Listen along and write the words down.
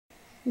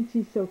And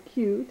she's so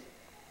cute.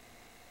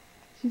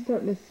 She's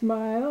starting to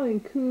smile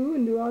and coo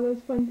and do all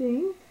those fun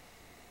things.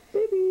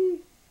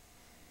 Baby!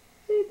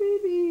 Hey,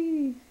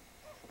 baby!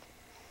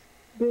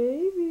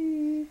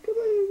 Baby! Come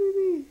on here,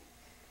 baby!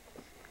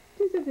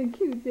 Do something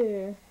cute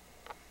there.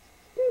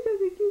 Do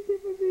something cute there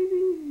for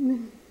baby.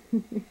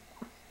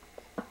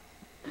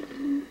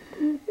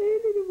 Hey,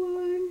 little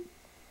one.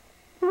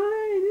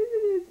 Hi, isn't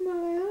it a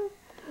smile?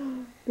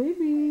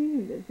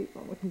 Baby! Let's see if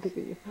Mama can look at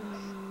you.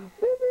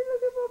 Baby,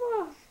 look at Mama!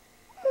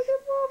 Look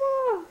at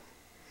Mama!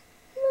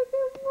 Look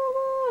at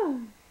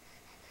Mama!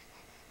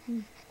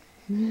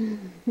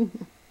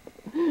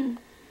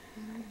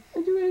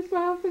 Are you gonna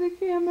smile for the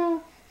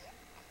camera?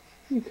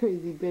 You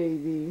crazy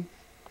baby.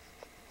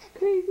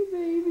 Crazy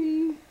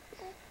baby.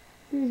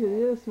 There's a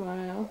little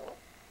smile.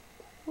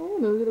 Oh,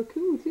 and a little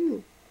coo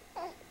too.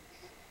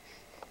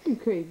 You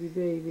crazy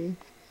baby.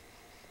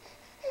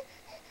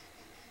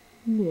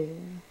 Yeah.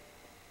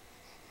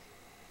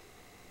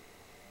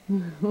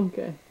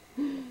 Okay.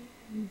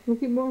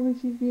 Look at Mom when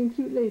she's being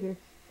cute later.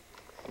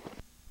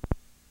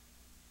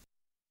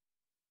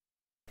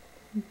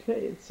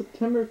 Okay, it's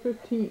September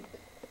 15th.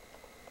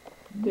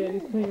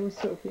 Daddy's playing with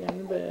Sophie on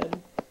the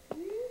bed.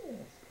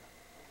 Yes.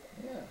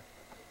 Yeah.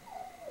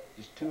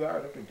 Just 2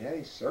 hours after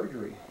Daddy's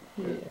surgery.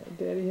 Yeah,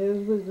 Daddy had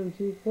his wisdom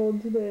teeth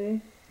pulled today.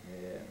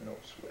 Yeah, no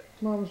sweat.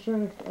 Mom's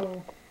trying to,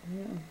 oh,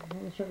 yeah,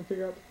 Mom's trying to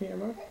figure out the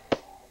camera.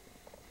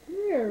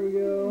 There we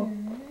go.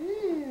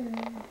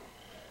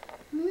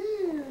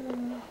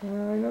 I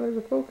know there's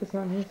a focus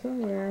on here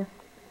somewhere.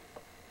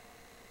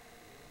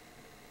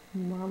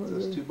 Mama's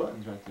Those 2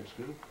 buttons right there,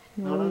 Scoop.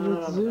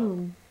 No,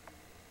 zoom.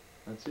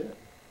 That's it.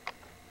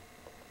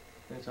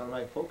 It's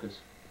automatic focus.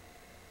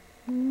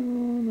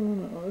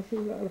 No. This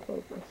is out of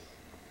focus.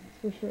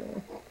 For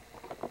sure.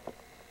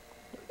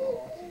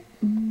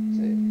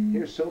 See,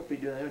 here's Sophie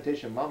doing an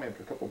imitation of Mommy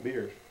after a couple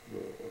beers.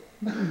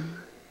 No,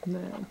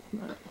 it's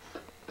not.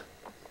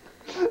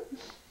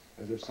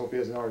 As if Sophie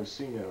hasn't already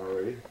seen it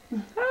already.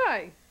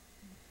 Hi!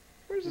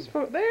 Where's this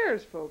focus?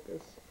 There's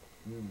focus.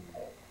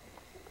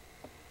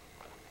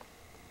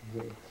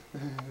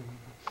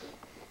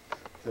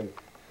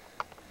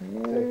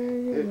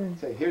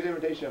 Say, here's an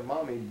imitation of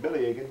Mommy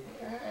belly aching.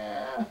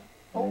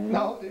 Oh,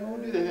 no, they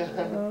won't do that.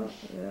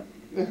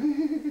 Yeah.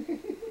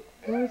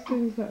 This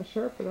thing's not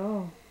sharp at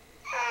all.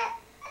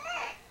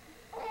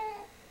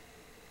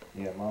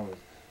 Yeah,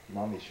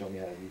 Mommy showed me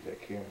how to use that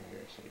camera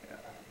here, so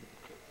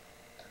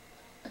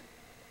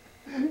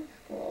yeah.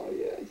 Oh,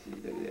 yeah, see,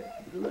 look at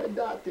that. The red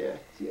dot there.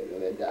 See that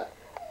red dot?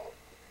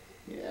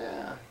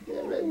 Yeah,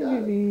 that red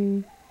dot.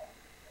 Baby.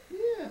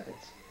 Yeah,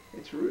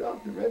 it's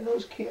Rudolph the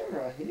Red-Nosed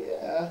Camera.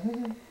 Yeah.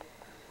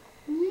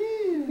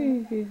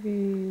 Yeah.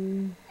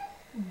 Baby.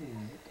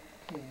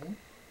 Okay.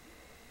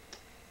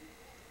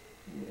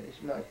 Yeah,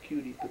 it's my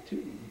cutie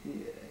patootie.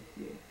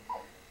 Yeah.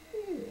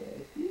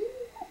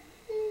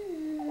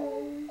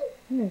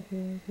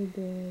 Good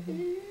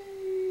daddy.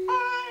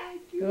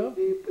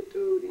 Cutie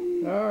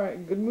patootie. Alright,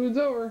 good mood's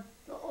over.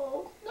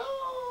 Oh, no.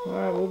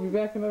 Alright, we'll be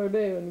back another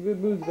day when the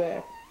good mood's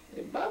back.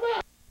 Hey,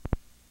 bye-bye.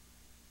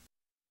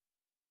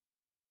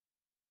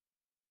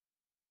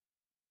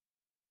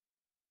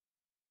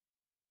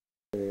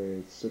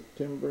 It's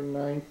September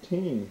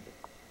 19th.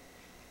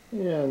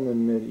 Yeah, in the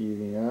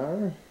mid-evening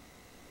hour.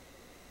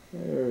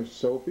 There's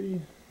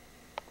Sophie.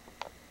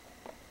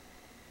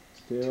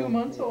 Still 2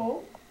 months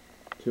old.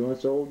 2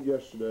 months old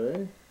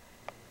yesterday.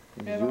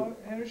 Had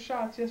her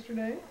shots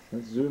yesterday.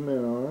 Let's zoom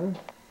in on her.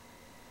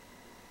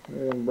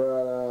 Look at them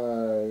bright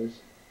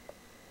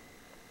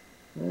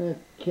eyes.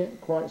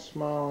 Can't quite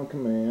smile on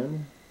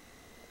command.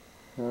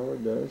 However,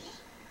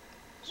 does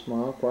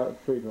smile quite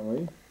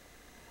frequently.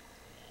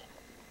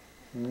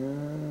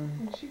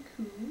 And she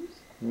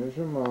coos. There's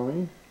her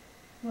mommy.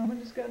 Mama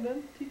just got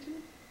done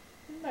teaching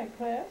in night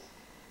class.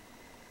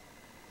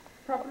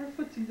 Propping her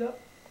footsies up.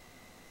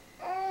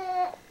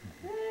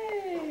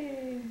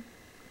 Hey!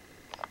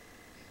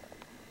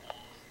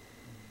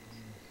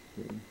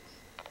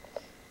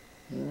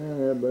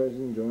 And everybody's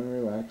enjoying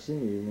a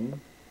relaxing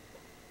evening.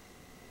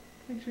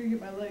 Make sure you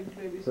get my legs,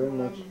 baby, so Pretty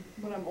much.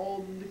 when I'm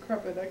old and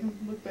decrepit, I can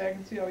look back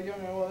and see how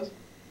young I was.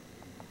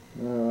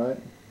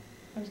 Alright.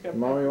 I just got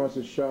Mommy wants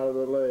a shot of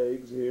the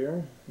legs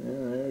here.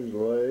 And there's the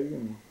leg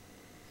and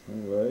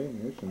leg.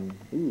 There's some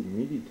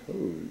meaty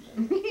toes.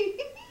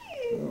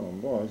 Oh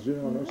boy,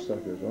 zoom on those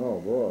suckers. Oh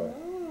boy.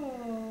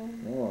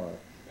 Boy,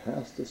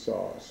 pass the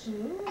sauce.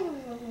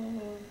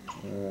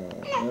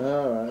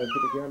 Alright, let's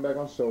put the camera back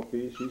on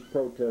Sophie. She's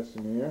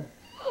protesting here.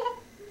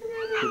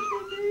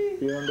 She's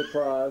feeling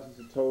deprived since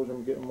the toes are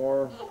getting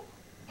more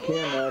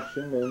cam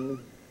action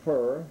than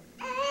her.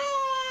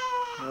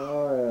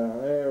 Oh yeah,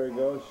 there we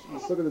go.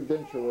 Let's look at the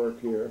denture work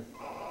here.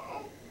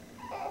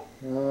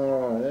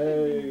 Alright,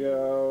 there you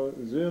go.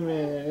 Zoom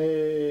in.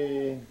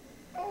 Hey.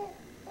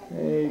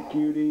 Hey,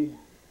 cutie.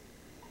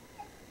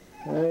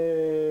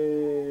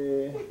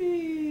 Hey.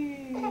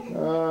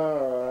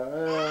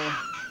 Alright.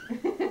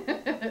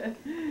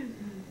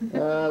 I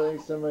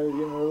think somebody's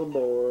getting a little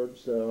bored,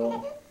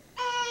 so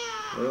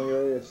we're getting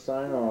ready to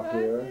sign off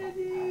here.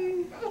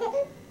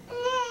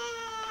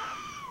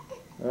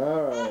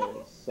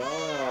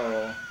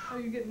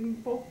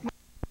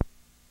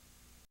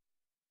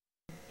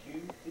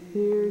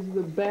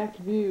 the back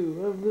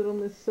view of little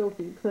Miss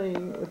Sophie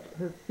playing with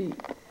her feet.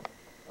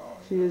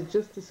 She has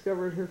just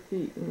discovered her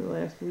feet in the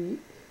last week.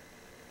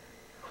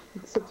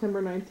 It's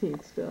September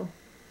 19th still.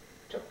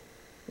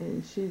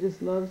 And she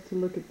just loves to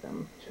look at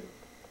them.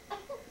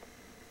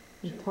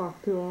 And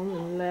talk to them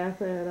and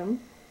laugh at them.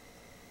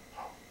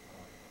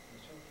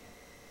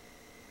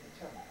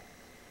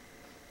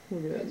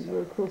 Look at that, a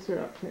little closer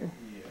up here.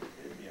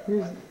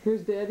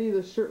 Here's Daddy,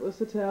 the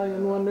shirtless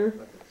Italian wonder.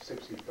 That's the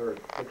 63rd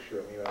picture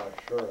of me without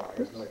a shirt on. I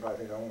guess nobody probably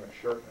thinks I own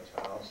a shirt in this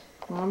house.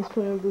 Mom's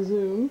playing with the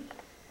Zoom.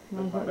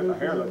 My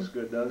hair looks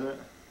good, doesn't it?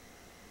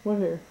 What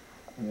hair?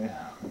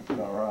 Yeah, it's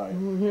alright.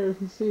 Here, you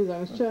can see it's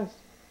on his chest.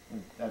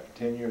 After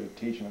 10 years of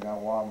teaching, I got a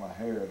lot of my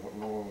hair, what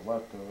little was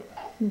left of it.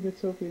 Look at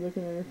Sophie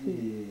looking at her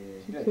feet.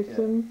 Yeah, She kicks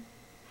him.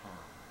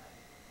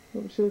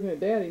 Oh, she's looking at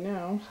Daddy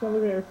now. She's not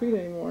looking at her feet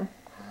anymore.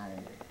 Hi,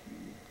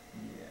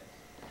 yes.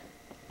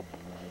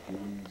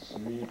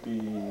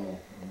 Sleepy.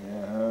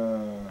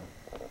 Yeah.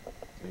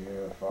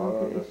 Here,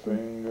 follow the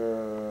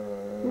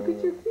finger. Look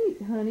at your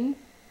feet, honey.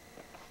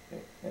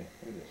 Hey, look at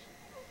this.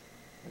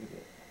 Look at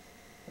that.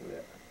 Look at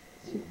that.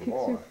 She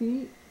kicks her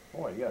feet.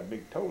 Boy, you got a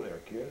big toe there,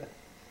 kid.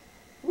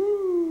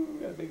 Woo! You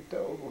got a big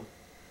toe.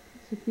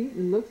 Her feet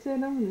and looks at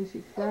him, and then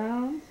she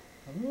frowns.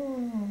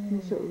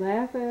 And she'll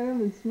laugh at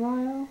him and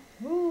smile.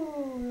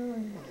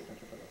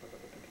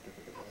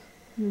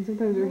 And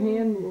sometimes her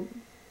hand will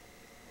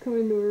come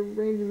into her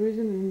range of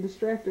vision and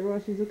distract her while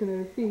she's looking at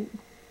her feet.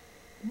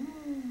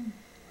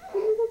 What are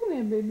you looking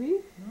at,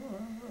 baby?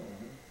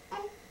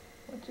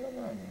 What's going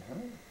on here, huh?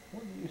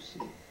 What do you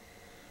see?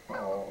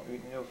 Oh,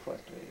 eating a little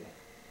frustrated.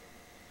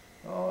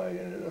 Oh,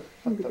 you're a little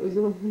Look at those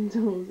little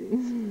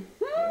toesies.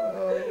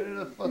 Oh, you're a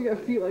little You frustrated.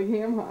 got feet like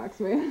ham hocks,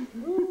 man.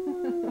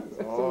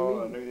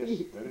 Oh, look at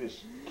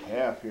this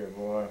calf here,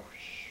 boy.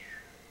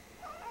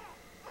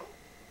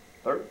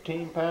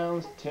 13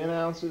 pounds, 10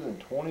 ounces, and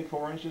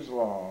 24 inches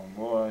long.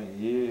 Boy,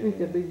 yeah. Look at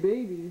that big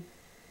baby.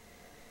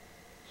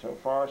 So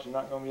far, she's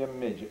not going to be a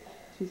midget.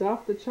 She's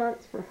off the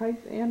charts for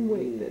height and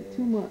weight at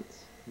 2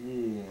 months.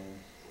 Yes.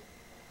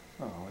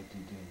 Oh, what do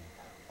you do?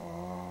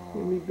 Oh.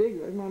 She's gonna be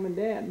big like Mom and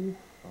Dad.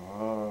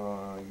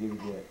 Oh, give me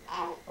that.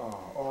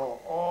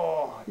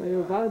 Oh. Maybe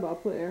a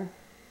volleyball player.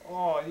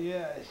 Oh,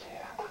 yes.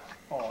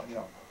 Oh,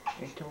 no.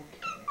 It's okay.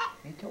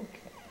 It's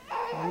okay.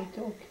 It's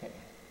okay.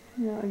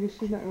 Yeah, I guess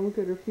she's not gonna look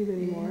at her feet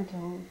anymore. It's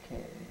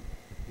okay.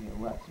 You're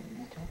watching.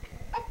 It's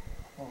okay.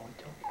 Oh,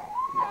 it's okay.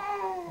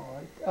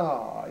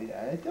 Oh,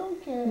 yeah, it's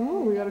okay.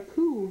 Oh, we got a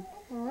coo.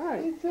 All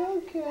right. It's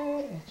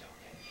okay. It's okay.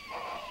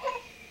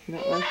 No,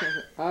 that's not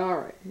it. All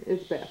right,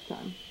 it's bath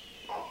time.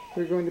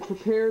 We're going to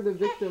prepare the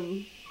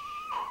victim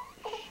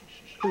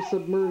for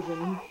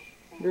submersion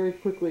very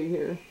quickly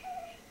here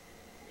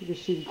because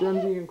she's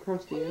grungy and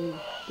crusty and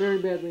very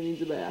badly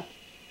needs a bath.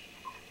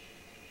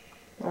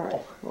 All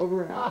right,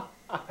 over and out.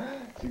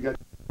 You got.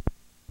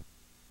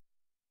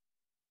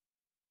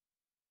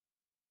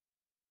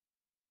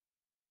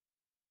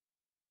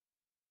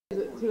 Is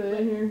it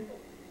today in here?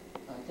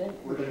 I think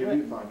Look at we're your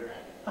good. viewfinder.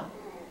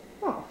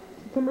 Oh,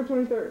 September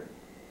 23rd.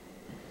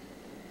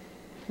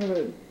 Have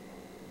a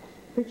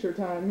picture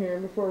time here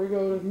before we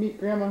go to meet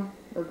Grandma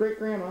or Great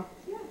Grandma.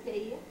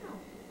 Sophie,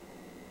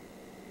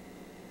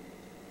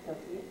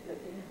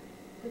 Sophie,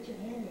 put your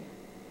hand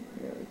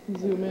there. Yeah,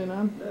 zoom in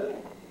on.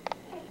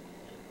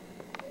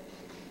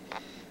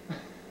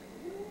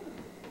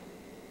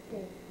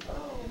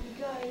 Oh my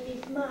God,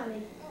 he's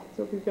smiling.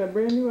 Sophie's got a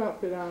brand new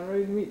outfit on,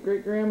 ready to meet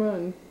Great Grandma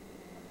and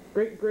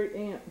Great Great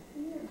Aunt.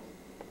 Yeah.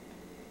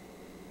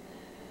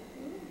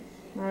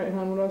 All right,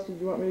 hon, what else did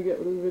you want me to get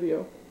with this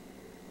video?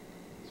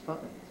 It's fine.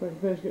 So I can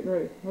finish getting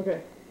ready.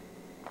 Okay.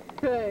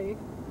 Okay,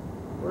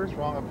 Where's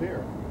wrong up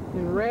here?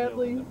 in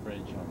Radley,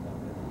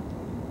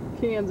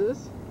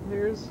 Kansas.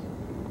 There's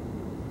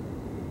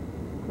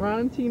Ron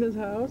and Tina's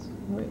house.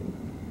 Wait,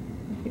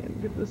 I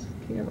can't get this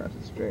camera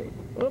straight.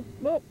 Oh,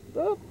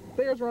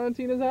 there's Ron and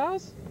Tina's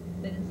house.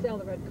 They didn't sell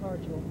the red car,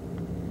 Jewel.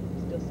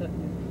 Still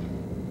sitting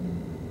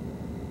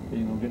You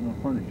ain't gonna get no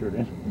furniture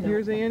then. there.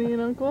 Here's Annie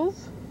and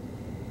Uncle's.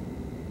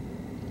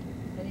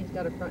 And he's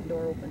got her front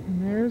door open.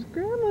 And there's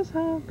Grandma's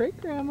house, Great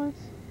Grandma's.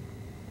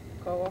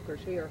 Carl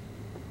Walker's here.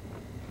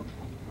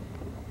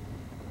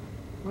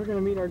 We're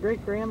gonna meet our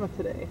Great Grandma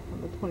today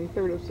on the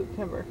 23rd of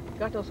September.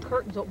 Got those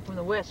curtains open from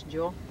the west,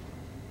 Jewel.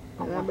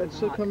 And I bet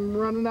she'll come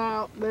running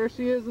out. There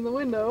she is in the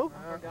window.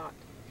 I forgot.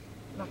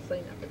 Not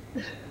saying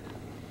nothing.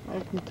 I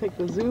can take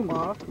the zoom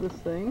off this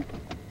thing.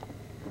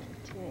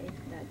 Okay,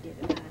 that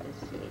didn't matter,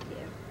 sweetie.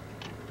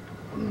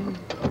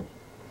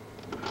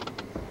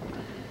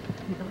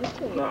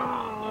 Okay,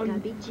 gotta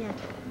be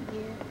gentle.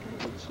 Yeah,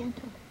 gotta be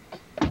gentle.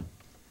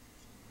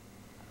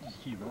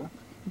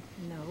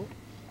 No.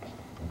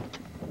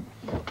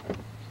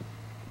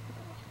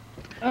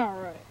 All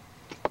right.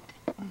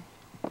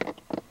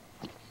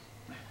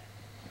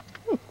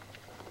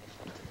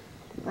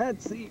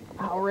 Let's see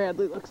how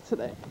Radley looks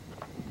today.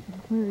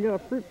 We got a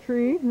fruit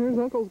tree. There's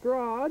Uncle's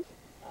garage.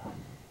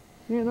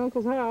 And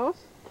Uncle's house.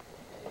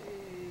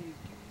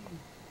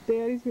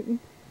 Daddy's getting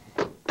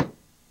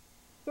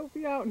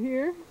Sophie out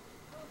here.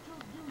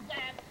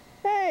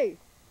 Hey,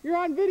 you're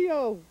on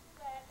video.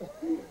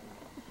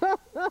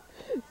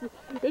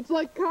 It's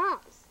like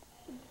cops.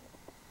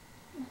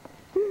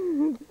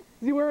 Is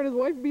he wearing his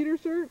wife beater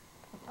shirt?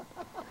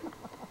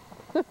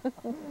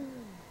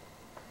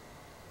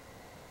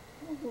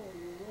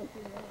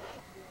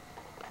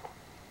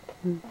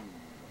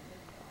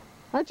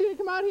 Aren't you gonna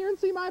come out here and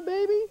see my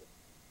baby?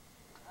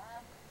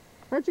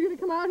 Aren't you gonna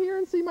come out here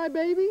and see my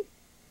baby?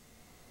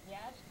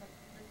 Yes, but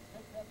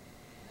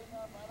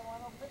I don't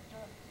want no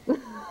picture.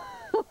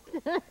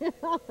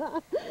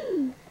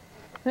 Okay.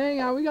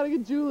 Hang on, we gotta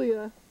get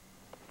Julia.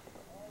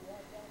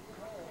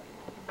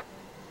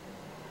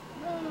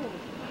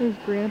 There's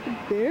Grandpa.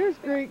 There's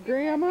Great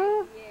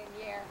Grandma.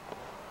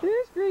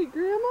 There's Great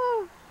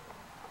Grandma.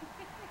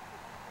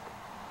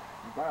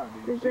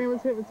 Great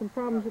Grandma's having some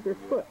problems with her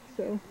foot,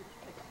 so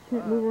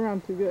can't move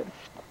around too good.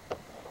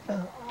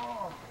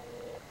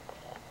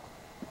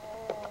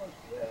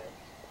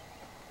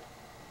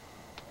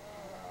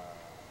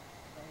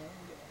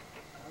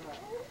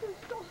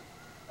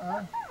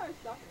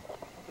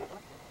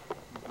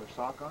 Put a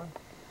sock on?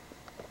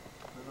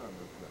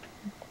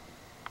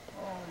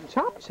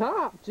 Chop,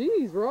 chop.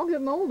 Jeez, we're all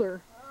getting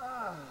older.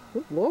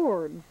 Good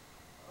Lord.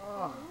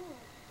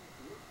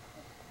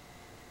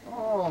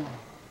 Oh.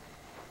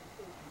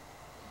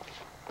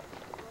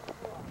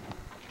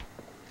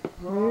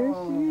 There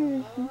she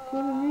is. She's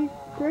gonna meet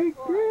Great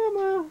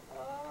Grandma.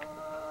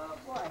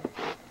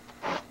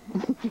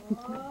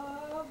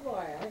 Oh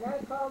boy, I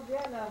gotta call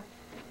Jenna.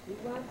 She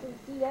wants to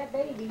see that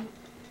baby.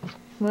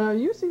 Well,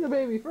 you see the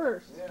baby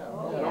first. Yeah,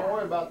 don't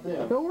worry about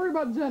them. Don't worry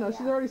about Jenna.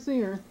 She's already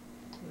seen her.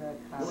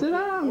 Sit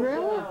down,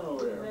 Grandma. Sit down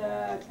over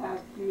there. Look how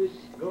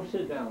cute. Go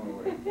sit down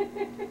over there.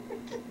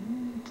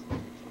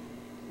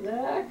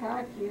 Look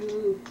how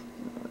cute.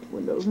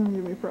 Window's gonna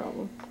give me a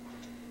problem.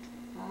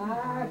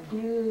 How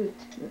cute.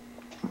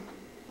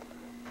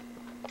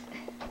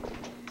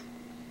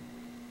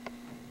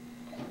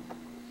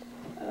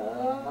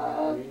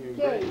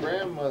 Your Okay. great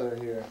grandmother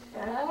here.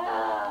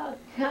 Oh,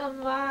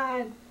 come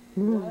on.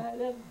 What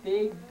a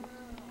big.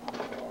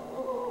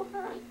 Oh,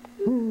 how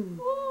cute.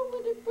 Oh,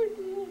 what a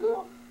pretty little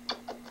girl.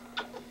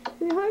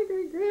 Say hi,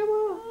 Great Grandma.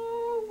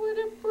 Oh, what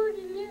a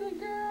pretty little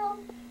girl.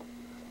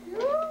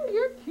 Oh,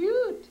 you're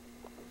cute.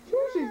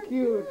 Sure, she's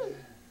cute.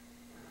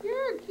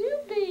 You're a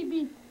cute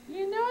baby.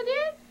 You know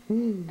that?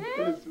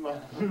 Huh? It's my...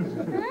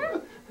 Huh?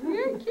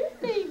 You're a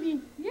cute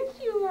baby. Yes,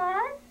 you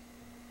are.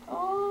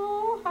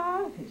 Oh,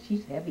 how.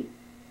 She's heavy.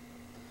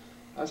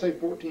 I say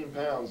 14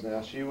 pounds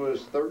now. She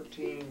was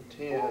 13.10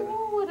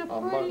 Oh, what a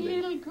on pretty Monday.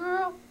 little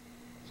girl.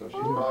 So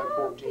she's probably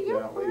 14 you're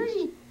now at pretty.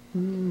 least.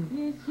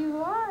 Yes, you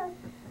are.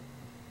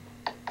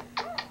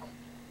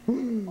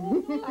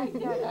 Oh, I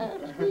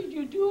gotta squeeze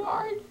you too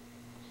hard.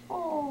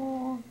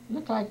 Oh,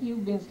 look like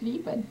you've been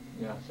sleeping.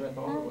 Yeah, slept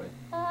all the way.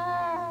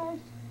 Ah,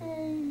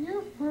 say,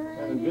 you're pretty.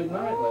 Had a good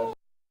night last